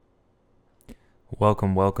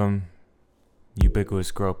Welcome.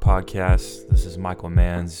 Ubiquitous Growth Podcast. This is Michael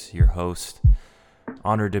Manns, your host.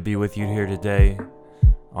 Honored to be with you here today.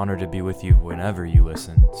 Honored to be with you whenever you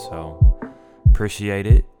listen. So, appreciate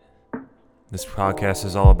it. This podcast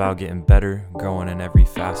is all about getting better, growing in every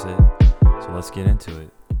facet. So, let's get into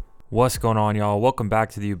it. What's going on, y'all? Welcome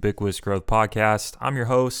back to the Ubiquitous Growth Podcast. I'm your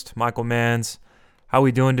host, Michael Manns. How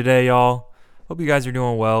we doing today, y'all? Hope you guys are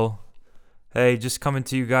doing well. Hey, just coming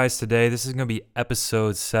to you guys today. This is going to be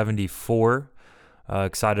episode 74.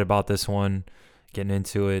 Excited about this one, getting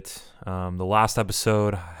into it. The last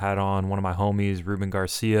episode, I had on one of my homies, Ruben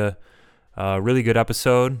Garcia. Really good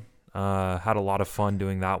episode. Had a lot of fun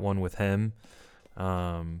doing that one with him.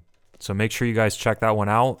 So make sure you guys check that one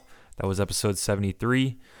out. That was episode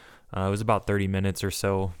 73. It was about 30 minutes or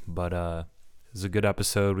so, but it was a good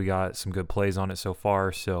episode. We got some good plays on it so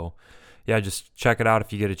far, so yeah, just check it out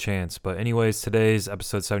if you get a chance. But anyways, today's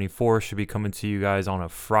episode 74 should be coming to you guys on a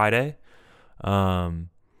Friday. So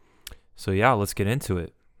yeah, let's get into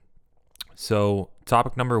it. So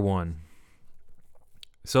topic number 1.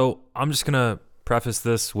 So I'm just going to preface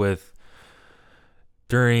this with,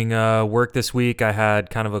 during work this week, I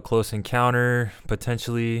had kind of a close encounter,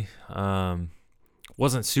 potentially.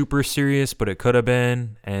 Wasn't super serious, but it could have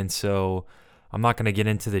been. And so I'm not going to get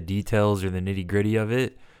into the details or the nitty gritty of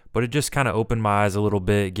it. But it just kind of opened my eyes a little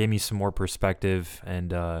bit, gave me some more perspective,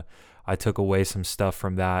 and I took away some stuff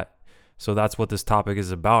from that. So that's what this topic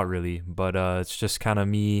is about, really. But it's just kind of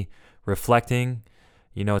me reflecting.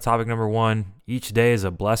 You know, topic number 1, each day is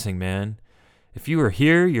a blessing, man. If you are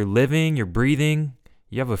here, you're living, you're breathing,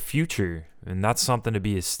 you have a future, and that's something to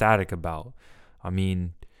be ecstatic about. I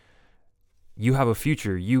mean, you have a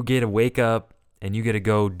future. You get to wake up, and you get to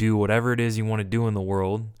go do whatever it is you want to do in the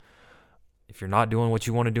world. If you're not doing what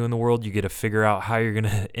you want to do in the world, you get to figure out how you're going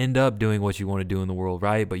to end up doing what you want to do in the world,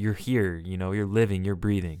 right? But you're here, you know, you're living, you're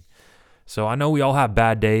breathing. So I know we all have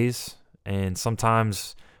bad days, and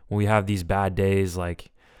sometimes when we have these bad days,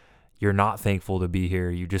 like, you're not thankful to be here.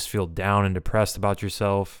 You just feel down and depressed about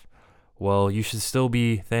yourself. Well, you should still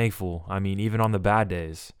be thankful. I mean, even on the bad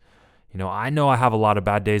days. You know I have a lot of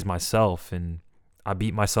bad days myself, and I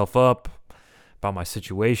beat myself up about my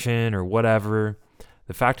situation or whatever.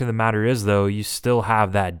 The fact of the matter is, though, you still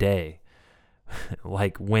have that day.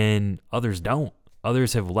 Like when others don't.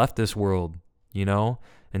 Others have left this world, you know?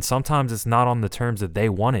 And sometimes it's not on the terms that they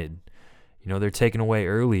wanted. You know, they're taken away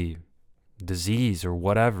early, disease or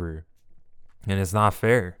whatever. And it's not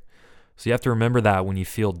fair. So you have to remember that when you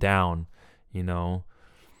feel down, you know?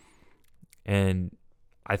 And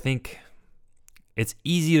I think it's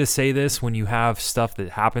easy to say this when you have stuff that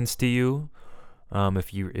happens to you.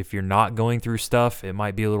 If you're not going through stuff, it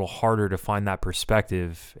might be a little harder to find that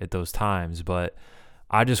perspective at those times. But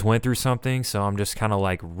I just went through something, so I'm just kind of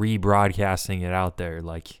like rebroadcasting it out there.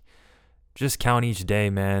 Like, just count each day,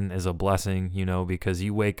 man, as a blessing, you know, because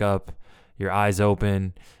you wake up, your eyes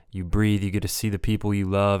open, you breathe, you get to see the people you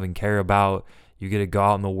love and care about. You get to go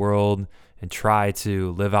out in the world and try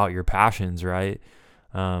to live out your passions, right?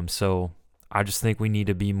 So I just think we need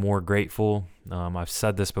to be more grateful. I've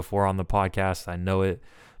said this before on the podcast. I know it.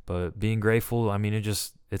 But being grateful, I mean,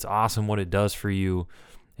 it's awesome what it does for you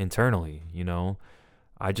internally, you know.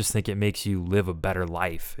 I just think it makes you live a better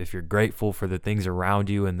life. If you're grateful for the things around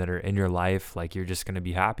you and that are in your life, like, you're just going to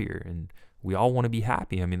be happier. And we all want to be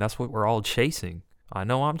happy. I mean, that's what we're all chasing. I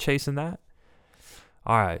know I'm chasing that.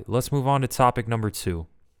 All right, let's move on to topic number 2.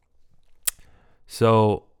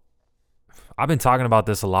 So I've been talking about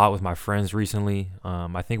this a lot with my friends recently.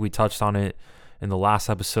 I think we touched on it in the last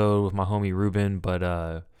episode with my homie Ruben,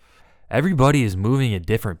 but everybody is moving at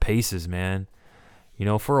different paces, man. You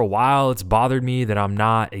know, for a while, it's bothered me that I'm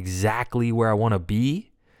not exactly where I want to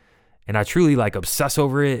be, and I truly obsess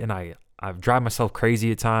over it, and I drive myself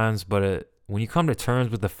crazy at times. But when you come to terms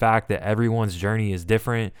with the fact that everyone's journey is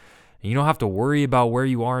different, and you don't have to worry about where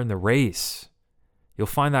you are in the race, you'll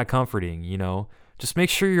find that comforting, you know. Just make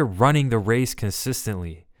sure you're running the race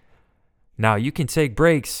consistently. Now, you can take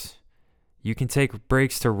breaks. You can take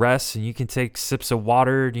breaks to rest, and you can take sips of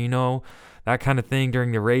water, you know, that kind of thing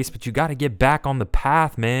during the race. But you got to get back on the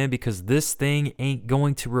path, man, because this thing ain't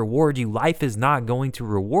going to reward you. Life is not going to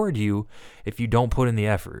reward you if you don't put in the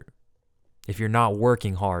effort, if you're not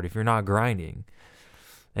working hard, if you're not grinding.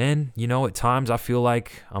 And, you know, at times I feel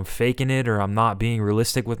like I'm faking it, or I'm not being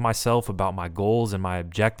realistic with myself about my goals and my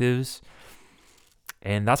objectives.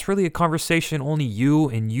 And that's really a conversation only you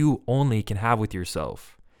and you only can have with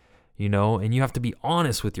yourself, you know, and you have to be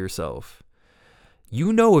honest with yourself.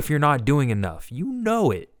 You know if you're not doing enough. You know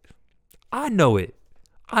it. I know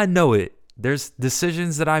it. There's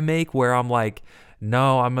decisions that I make where I'm like,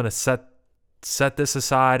 no, I'm going to set set this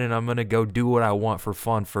aside and I'm going to go do what I want for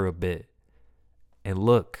fun for a bit. And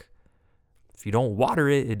look, if you don't water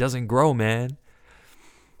it, it doesn't grow, man.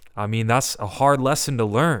 I mean, that's a hard lesson to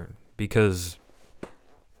learn because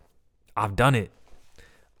I've done it.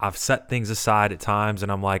 I've set things aside at times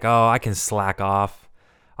and I'm like, oh, I can slack off.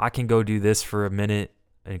 I can go do this for a minute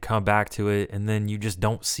and come back to it. And then you just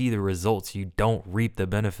don't see the results. You don't reap the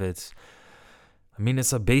benefits. I mean,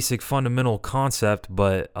 it's a basic fundamental concept,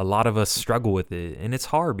 but a lot of us struggle with it. And it's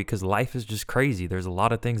hard because life is just crazy. There's a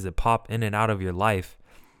lot of things that pop in and out of your life,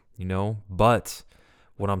 you know, but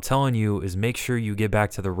what I'm telling you is make sure you get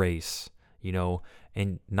back to the race, you know,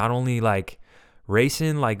 and not only like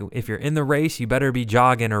racing, like if you're in the race, you better be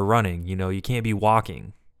jogging or running, you know, you can't be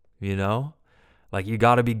walking, you know, like you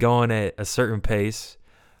got to be going at a certain pace.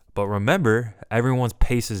 But remember, everyone's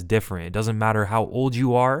pace is different. It doesn't matter how old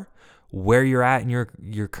you are, where you're at in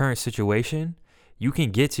your current situation, you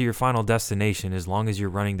can get to your final destination as long as you're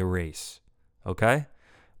running the race, okay?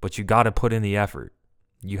 But you got to put in the effort.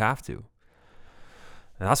 You have to.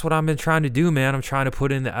 And that's what I've been trying to do, man. I'm trying to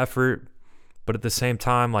put in the effort, but at the same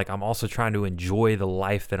time, like I'm also trying to enjoy the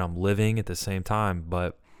life that I'm living at the same time.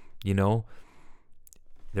 But, you know,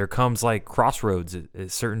 there comes like crossroads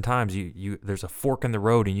at certain times. There's a fork in the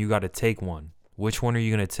road and you got to take one. Which one are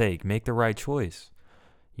you going to take? Make the right choice.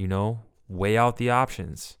 You know, weigh out the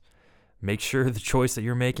options. Make sure the choice that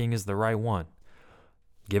you're making is the right one.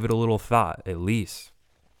 Give it a little thought, at least.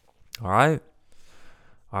 All right?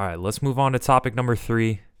 All right, let's move on to topic number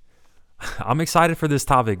 3. I'm excited for this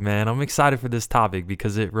topic, man. I'm excited for this topic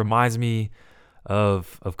because it reminds me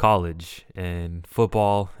of college and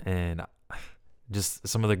football and just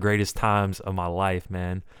some of the greatest times of my life,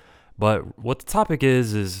 man. But what the topic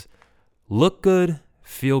is look good,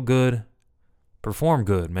 feel good, perform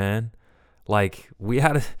good, man. Like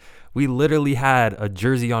we literally had a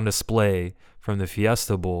jersey on display from the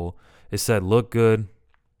Fiesta Bowl. It said look good,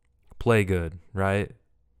 play good, right?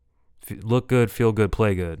 Look good, feel good,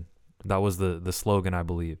 play good. That was the slogan, I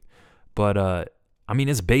believe. But I mean,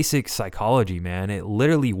 it's basic psychology, man. It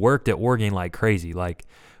literally worked at Oregon like crazy. Like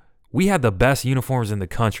we had the best uniforms in the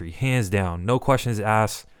country, hands down, no questions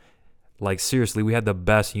asked. Like seriously, we had the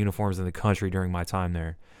best uniforms in the country during my time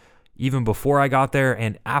there. Even before I got there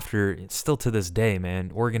and after, still to this day, man,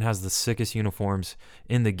 Oregon has the sickest uniforms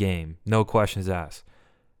in the game. No questions asked.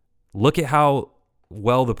 Look at how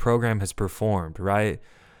well the program has performed, right?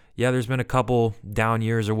 Yeah, there's been a couple down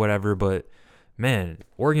years or whatever, but man,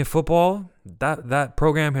 Oregon football, that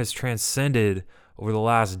program has transcended over the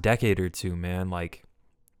last decade or two, man, like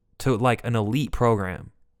to like an elite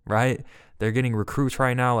program, right? They're getting recruits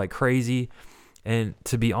right now like crazy. And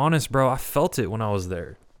to be honest, bro, I felt it when I was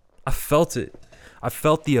there. I felt it. I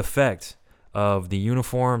felt the effect of the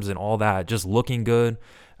uniforms and all that just looking good.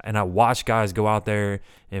 And I watched guys go out there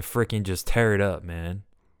and freaking just tear it up, man.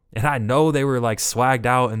 And I know they were like swagged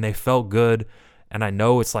out and they felt good. And I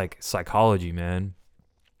know it's like psychology, man.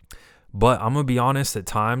 But I'm going to be honest, at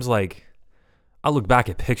times, like I look back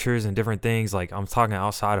at pictures and different things. Like I'm talking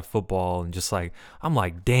outside of football and just like, I'm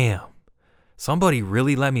like, damn. Somebody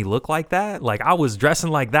really let me look like that? Like I was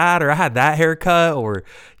dressing like that or I had that haircut or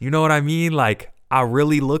you know what I mean? Like I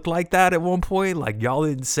really looked like that at one point. Like y'all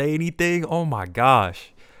didn't say anything. Oh my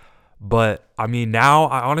gosh. But I mean, now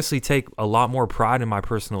I honestly take a lot more pride in my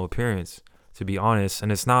personal appearance, to be honest.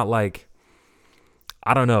 And it's not like,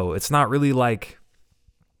 I don't know. It's not really like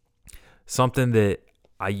something that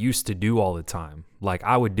I used to do all the time. Like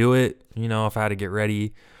I would do it, you know, if I had to get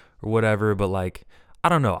ready or whatever. But like, I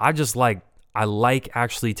don't know. I like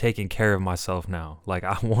actually taking care of myself now. Like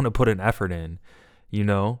I want to put an effort in, you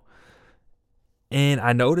know? And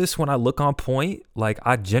I notice when I look on point, like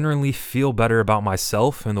I generally feel better about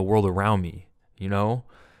myself and the world around me, you know?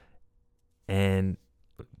 And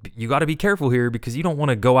you got to be careful here because you don't want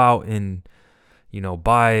to go out and, you know,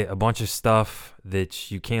 buy a bunch of stuff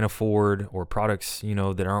that you can't afford or products, you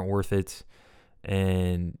know, that aren't worth it.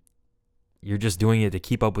 And you're just doing it to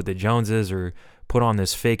keep up with the Joneses or put on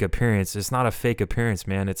this fake appearance. It's not a fake appearance,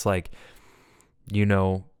 man. It's like, you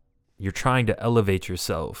know, you're trying to elevate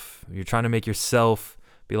yourself. You're trying to make yourself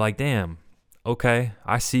be like, damn, okay,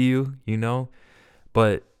 I see you, you know.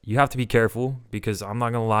 But you have to be careful because I'm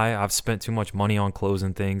not going to lie. I've spent too much money on clothes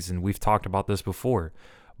and things, and we've talked about this before.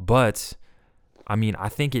 But, I mean, I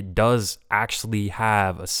think it does actually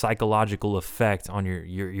have a psychological effect on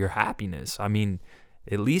your happiness. I mean,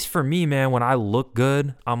 at least for me, man, when I look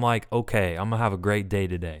good, I'm like, okay, I'm going to have a great day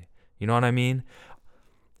today. You know what I mean?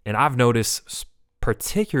 And I've noticed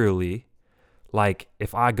particularly, like,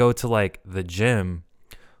 if I go to, like, the gym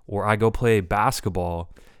or I go play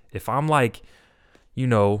basketball, if I'm, like, you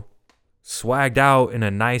know, swagged out in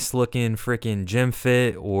a nice looking freaking gym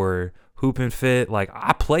fit or hooping fit, like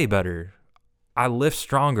I play better. I lift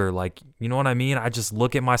stronger. Like, you know what I mean? I just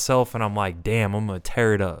look at myself and I'm like, damn, I'm going to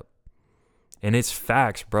tear it up. And it's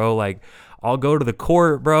facts, bro. Like, I'll go to the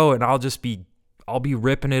court, bro, and I'll be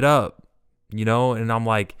ripping it up, you know? And I'm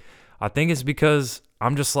like, I think it's because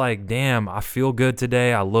I'm just like, damn, I feel good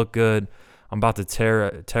today. I look good. I'm about to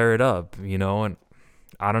tear it up, you know? And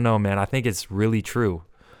I don't know, man. I think it's really true.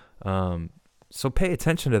 So pay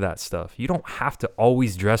attention to that stuff. You don't have to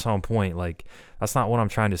always dress on point. Like, that's not what I'm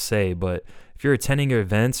trying to say. But if you're attending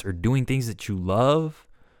events or doing things that you love,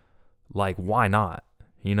 like, why not?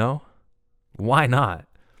 You know? Why not?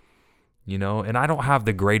 You know? And I don't have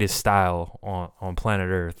the greatest style on planet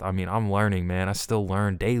Earth. I mean, I'm learning, man. I still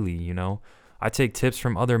learn daily, you know? I take tips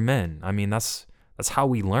from other men. I mean, that's how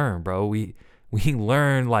we learn, bro. We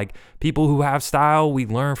learn, like, people who have style, we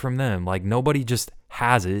learn from them. Like, nobody just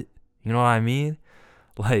has it. You know what I mean?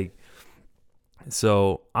 Like,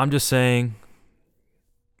 so I'm just saying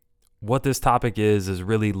what this topic is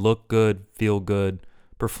really look good, feel good,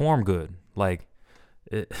 perform good. Like,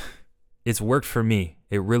 it's worked for me.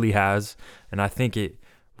 It really has. And I think it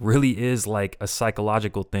really is like a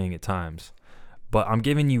psychological thing at times. But I'm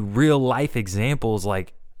giving you real life examples,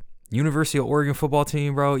 like University of Oregon football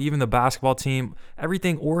team, bro, even the basketball team,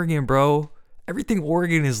 everything Oregon, bro. Everything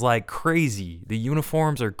Oregon is like crazy. The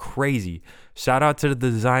uniforms are crazy. Shout out to the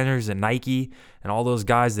designers at Nike and all those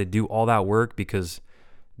guys that do all that work because,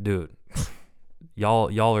 dude,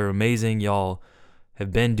 y'all are amazing. Y'all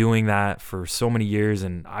have been doing that for so many years,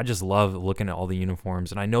 and I just love looking at all the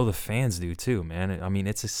uniforms, and I know the fans do too, man. I mean,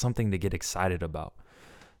 it's just something to get excited about.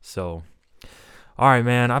 So, all right,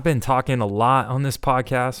 man, I've been talking a lot on this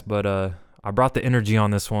podcast, but I brought the energy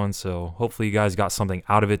on this one, so hopefully you guys got something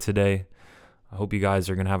out of it today. I hope you guys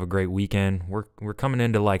are going to have a great weekend. We're coming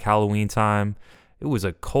into like Halloween time. It was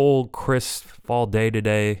a cold, crisp fall day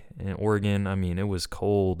today in Oregon. I mean, it was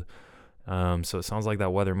cold. So it sounds like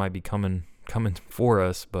that weather might be coming for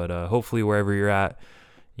us, but hopefully wherever you're at,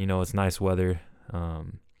 you know, it's nice weather.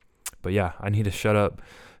 But yeah, I need to shut up.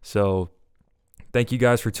 So thank you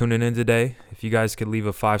guys for tuning in today. If you guys could leave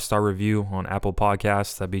a 5-star review on Apple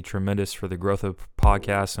Podcasts, that'd be tremendous for the growth of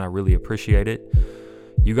podcasts, and I really appreciate it.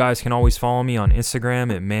 You guys can always follow me on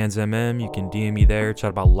Instagram at mansmm. You can DM me there,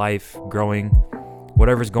 chat about life, growing,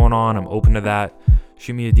 whatever's going on. I'm open to that.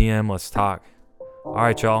 Shoot me a DM. Let's talk. All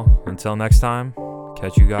right, y'all. Until next time,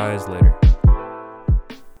 catch you guys later.